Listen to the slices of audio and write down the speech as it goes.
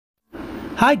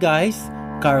Hi guys,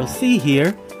 Carl C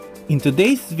here. In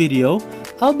today's video,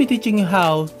 I'll be teaching you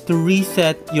how to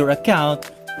reset your account,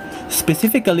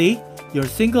 specifically your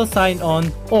single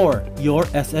sign-on or your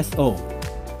SSO.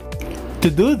 To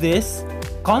do this,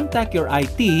 contact your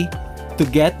IT to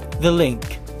get the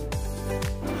link.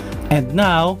 And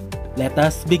now, let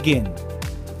us begin.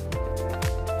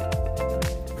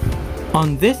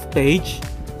 On this page,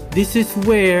 this is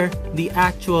where the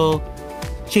actual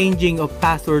changing of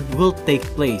password will take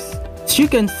place. As you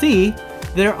can see,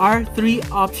 there are three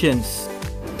options.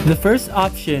 The first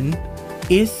option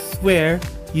is where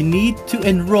you need to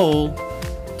enroll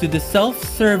to the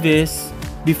self-service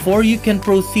before you can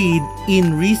proceed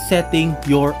in resetting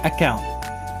your account.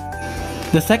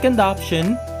 The second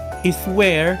option is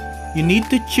where you need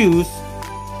to choose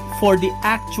for the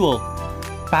actual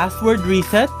password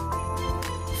reset.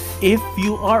 If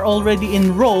you are already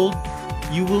enrolled,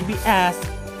 you will be asked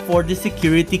for the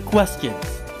security questions.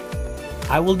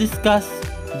 I will discuss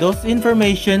those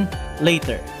information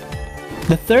later.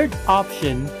 The third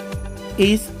option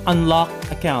is unlock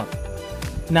account.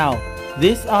 Now,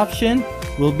 this option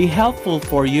will be helpful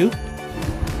for you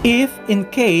if in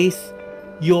case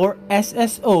your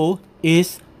SSO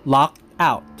is locked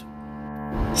out.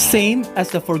 Same as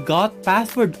the forgot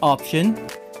password option,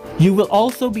 you will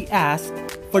also be asked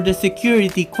for the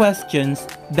security questions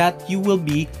that you will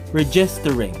be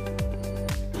registering.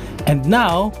 And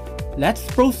now, let's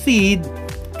proceed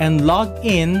and log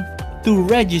in to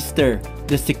register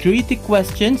the security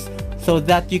questions so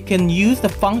that you can use the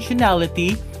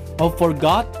functionality of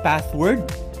forgot password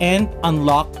and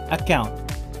unlock account.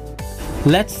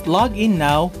 Let's log in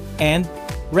now and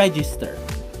register.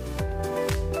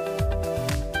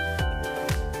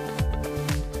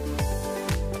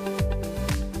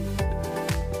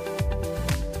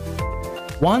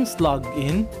 Once logged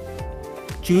in,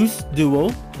 choose Duo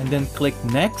and then click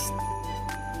Next,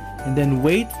 and then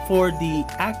wait for the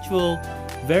actual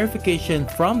verification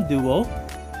from Duo.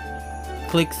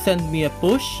 Click Send Me a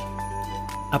Push,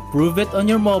 approve it on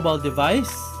your mobile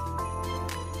device,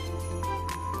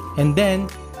 and then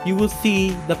you will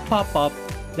see the pop-up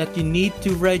that you need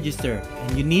to register,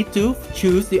 and you need to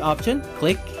choose the option,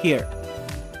 click here.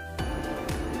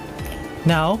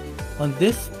 Now, on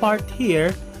this part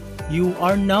here, you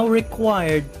are now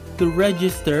required to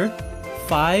register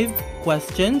 5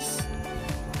 questions.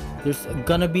 There's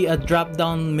gonna be a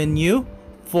drop-down menu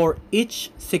for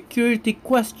each security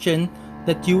question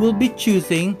that you will be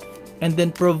choosing, and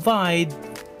then provide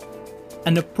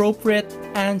an appropriate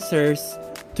answers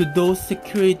to those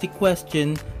security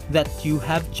questions that you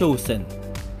have chosen.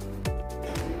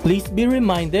 Please be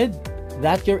reminded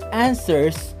that your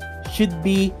answers should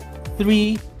be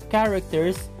 3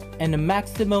 characters and a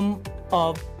maximum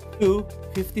of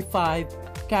 255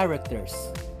 characters.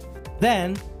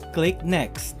 Then click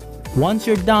Next. Once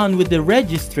you're done with the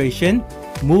registration,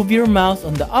 move your mouse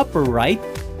on the upper right,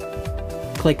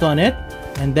 click on it,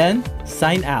 and then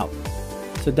sign out,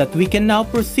 so that we can now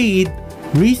proceed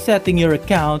resetting your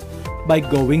account by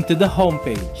going to the home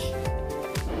page.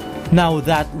 Now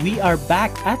that we are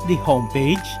back at the home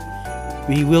page,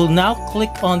 we will now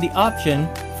click on the option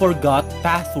Forgot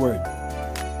Password.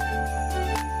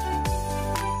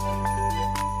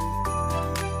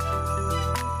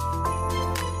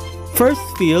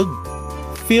 First field,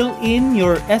 fill in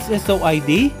your SSO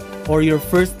ID or your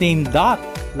first name dot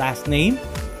last name,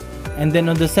 and then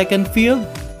on the second field,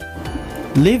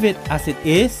 leave it as it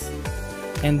is,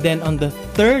 and then on the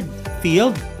third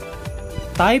field,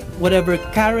 type whatever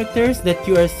characters that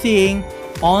you are seeing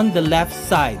on the left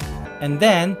side, and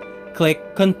then click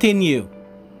Continue.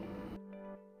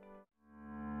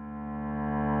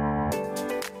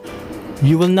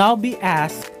 You will now be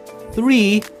asked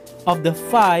 3 of the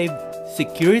 5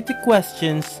 security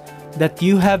questions that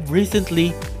you have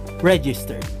recently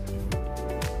registered.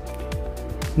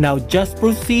 Now just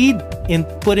proceed in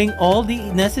putting all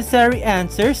the necessary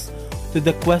answers to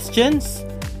the questions,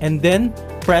 and then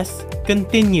press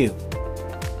Continue.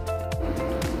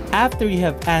 After you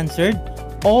have answered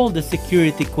all the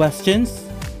security questions,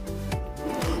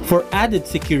 for added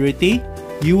security,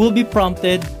 you will be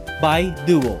prompted by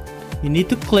Duo. You need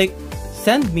to click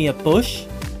Send Me a Push,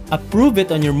 approve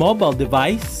it on your mobile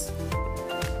device,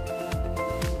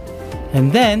 and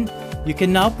then you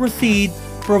can now proceed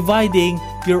providing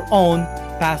your own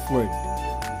password.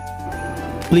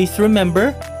 Please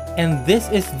remember, and this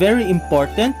is very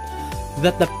important,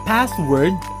 that the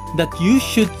password that you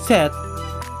should set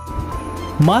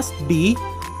must be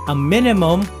a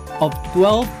minimum of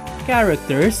 12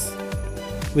 characters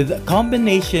with a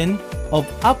combination of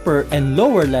upper and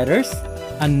lower letters,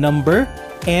 a number,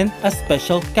 and a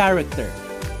special character.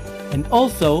 And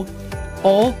also,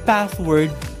 all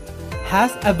password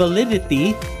has a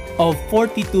validity of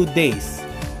 42 days,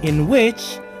 in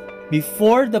which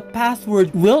before the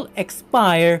password will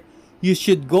expire, you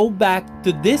should go back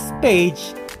to this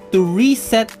page to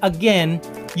reset again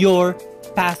your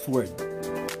password.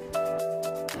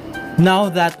 Now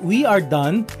that we are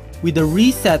done with the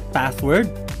reset password,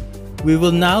 we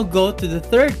will now go to the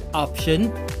third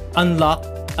option, unlock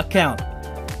account.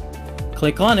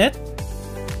 Click on it.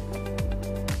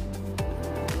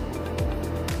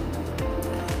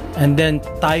 And then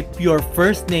type your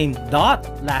first name dot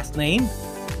last name.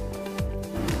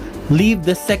 Leave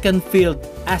the second field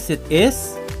as it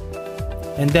is.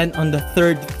 And then on the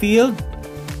third field,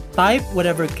 type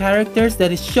whatever characters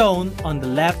that is shown on the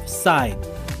left side.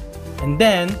 And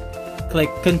then click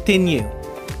continue.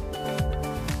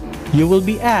 You will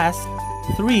be asked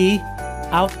 3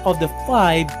 out of the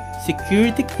 5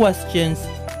 security questions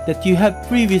that you have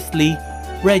previously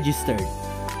registered.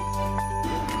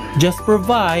 Just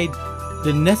provide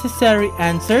the necessary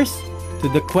answers to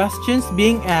the questions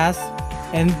being asked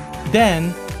and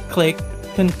then click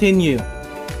continue.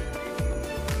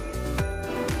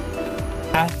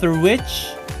 After which,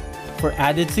 for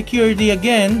added security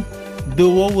again,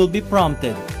 Duo will be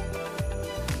prompted.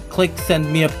 Click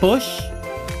send me a push,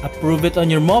 approve it on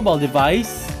your mobile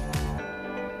device,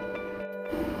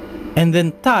 and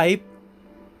then type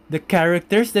the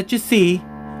characters that you see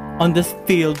on this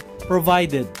field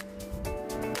provided.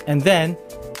 And then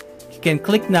you can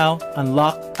click now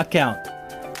unlock account.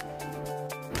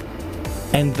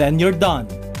 And then you're done.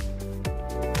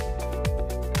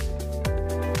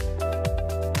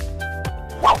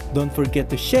 Don't forget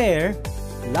to share,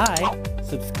 like,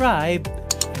 subscribe,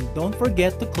 and don't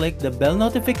forget to click the bell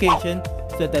notification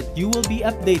so that you will be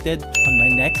updated on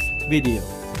my next video.